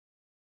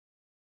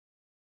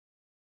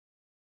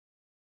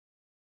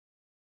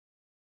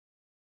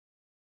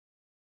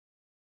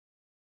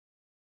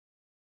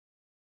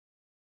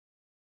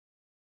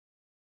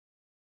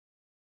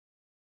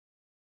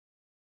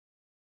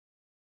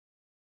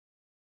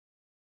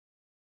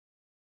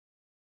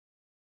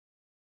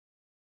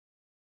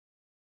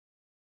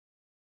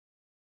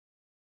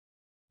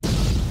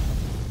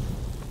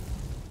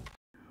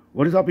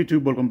What is up,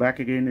 YouTube? Welcome back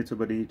again. It's a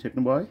buddy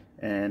Technoboy,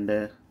 and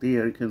there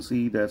you can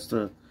see that's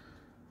the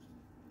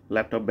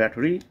laptop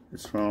battery.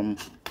 It's from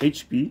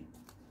HP.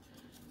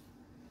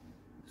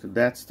 So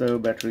that's the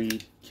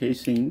battery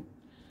casing,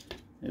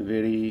 a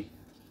very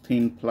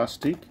thin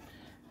plastic,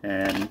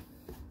 and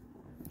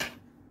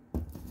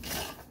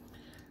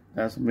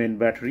that's the main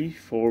battery.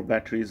 4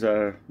 batteries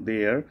are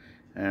there,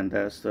 and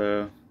that's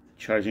the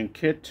charging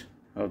kit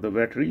of the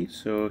battery.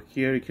 So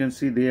here you can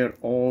see they are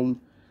all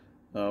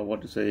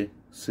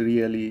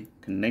serially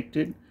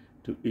connected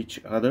to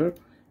each other,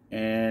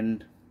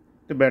 and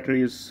the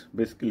battery is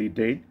basically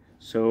dead.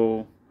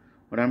 So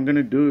what I'm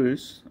gonna do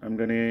is I'm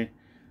gonna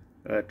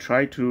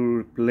try to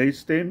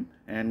replace them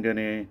and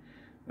gonna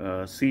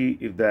see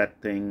if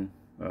that thing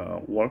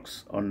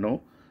works or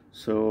no.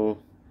 So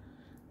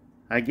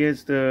I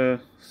guess the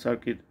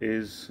circuit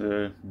is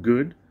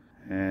good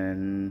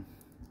and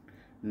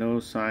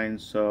no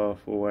signs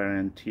of wear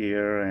and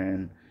tear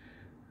and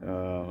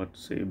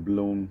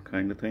blown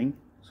kind of thing,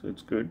 so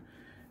it's good.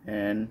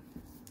 And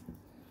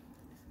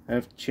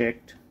I've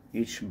checked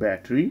each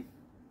battery.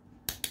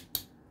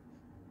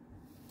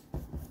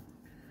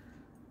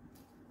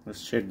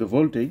 Let's check the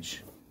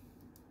voltage.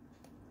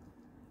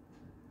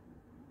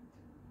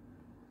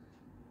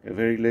 A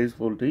very less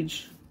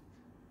voltage.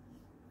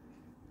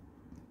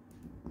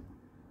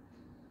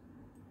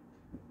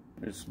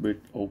 It's a bit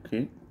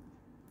okay.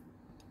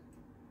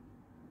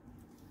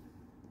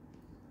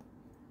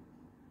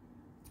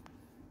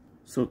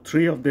 So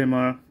 3 of them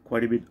are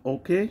quite a bit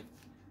okay,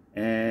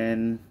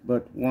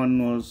 but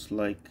one was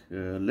like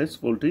less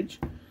voltage.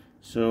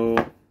 So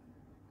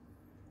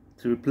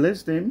to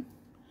replace them,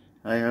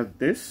 I have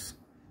this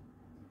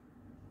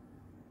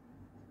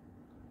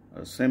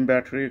same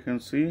battery. You can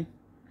see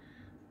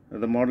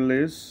the model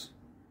is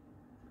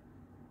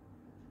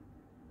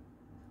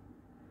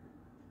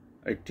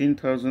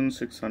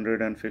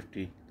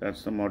 18,650.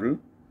 That's the model.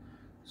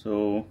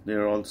 So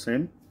they're all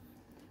same.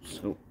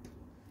 So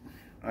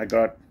I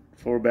got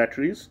 4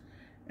 batteries,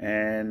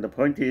 and the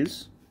point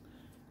is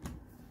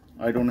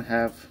I don't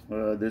have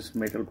this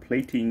metal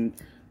plating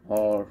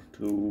or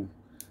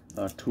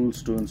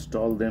tools to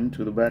install them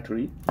to the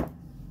battery.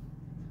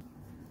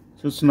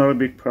 So it's not a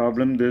big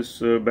problem. This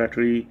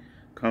battery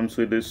comes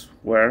with these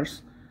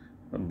wires,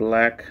 the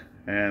black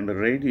and the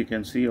red, you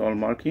can see all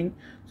marking.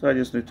 So I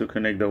just need to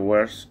connect the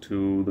wires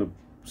to the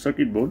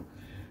circuit board.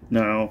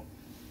 Now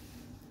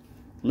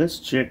let's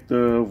check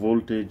the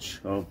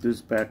voltage of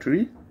this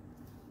battery.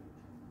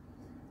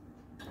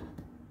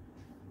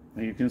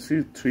 You can see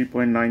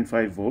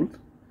 3.95 volt.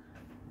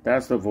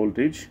 That's the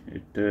voltage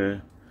it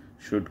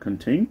should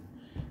contain.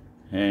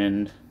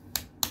 And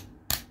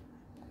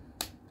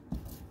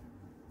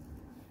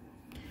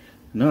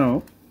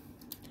now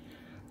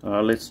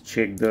let's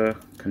check the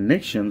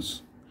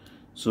connections.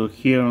 So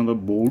here on the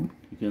board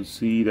you can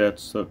see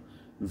that's a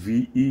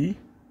VE.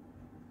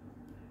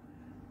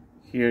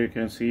 Here you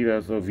can see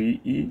that's a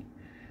VE,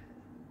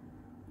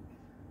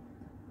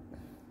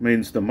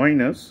 means the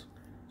minus.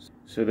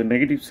 So the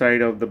negative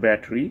side of the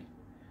battery,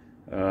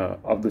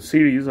 of the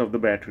series of the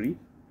battery,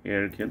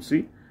 here you can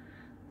see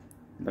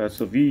that's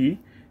a V,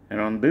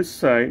 and on this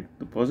side,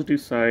 the positive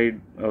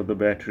side of the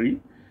battery,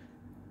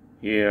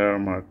 here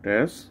marked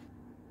as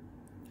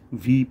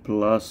V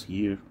plus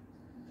here.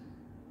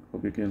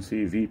 Hope you can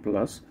see V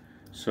plus.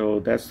 So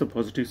that's the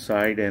positive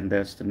side and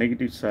that's the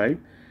negative side.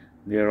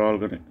 They're all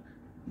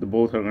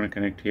both are gonna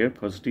connect here,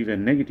 positive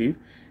and negative,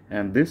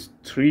 and this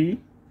 3,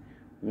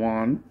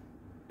 1,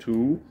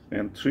 2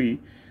 and 3,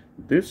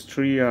 these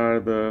 3 are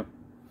the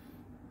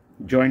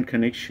joint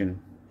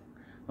connection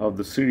of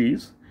the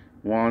series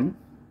 1,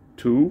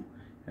 2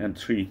 and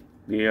 3.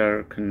 They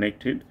are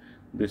connected,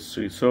 this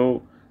 3.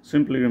 So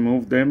simply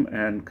remove them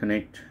and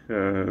connect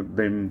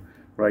them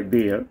right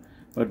there.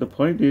 But the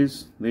point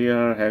is they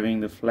are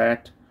having the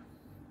flat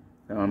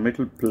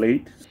metal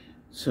plate,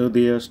 so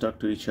they are stuck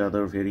to each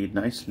other very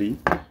nicely.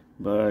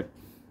 But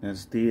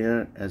as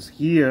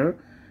here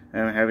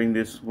I'm having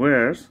these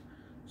wires,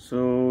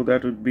 so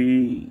that would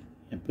be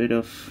a bit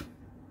of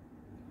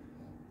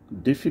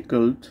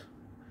difficult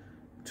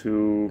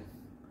to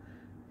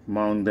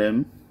mount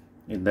them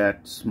in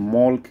that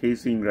small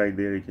casing right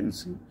there, you can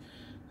see.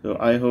 So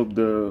I hope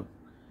the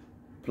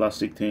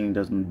plastic thing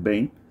doesn't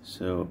bend.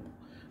 So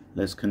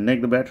let's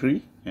connect the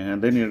battery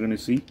and then you're going to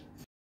see.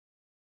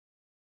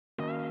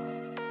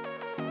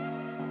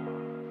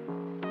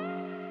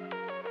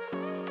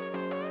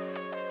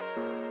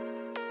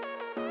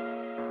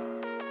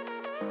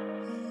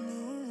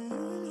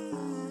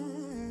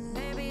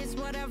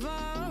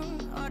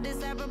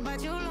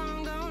 But you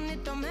long gone,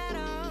 it don't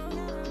matter.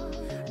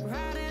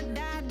 Ride or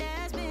die,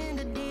 that's been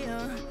the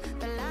deal.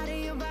 The light of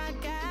your back,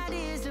 I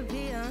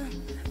disappear.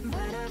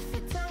 But if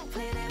it don't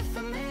play that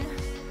for me,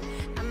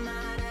 I'm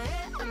out of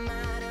it, I'm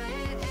out of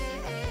it.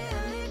 I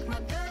lick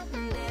my gun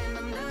and then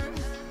I'm done.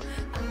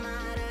 I'm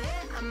out of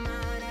it, I'm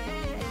out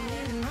of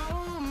it.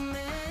 No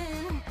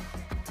man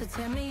to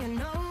tell me you're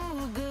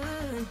no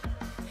good.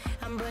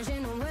 I'm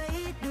brushing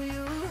away,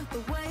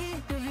 the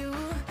weight of you,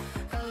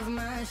 of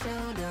my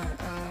shoulder.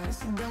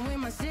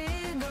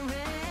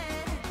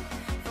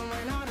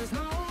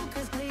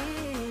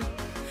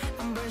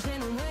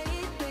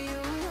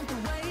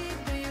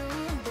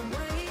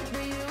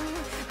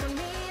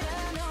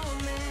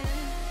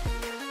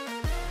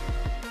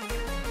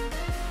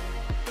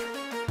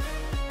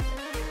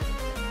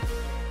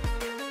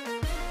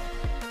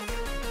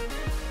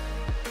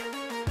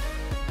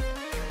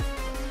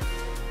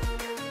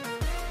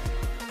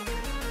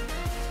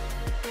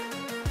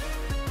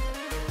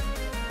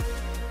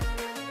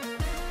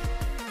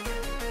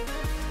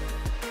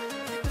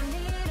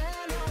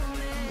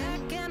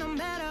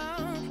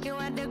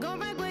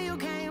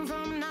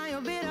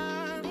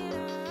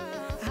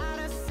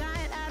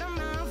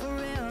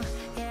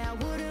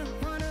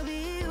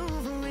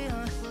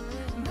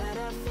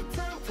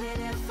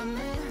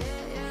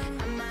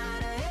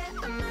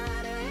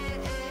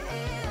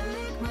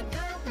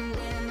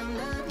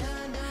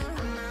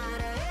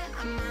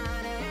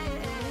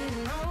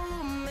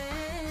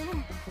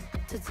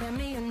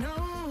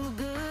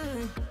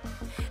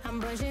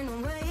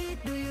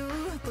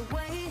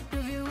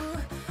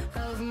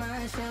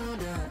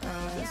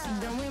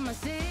 done with my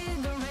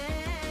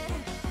cigarette.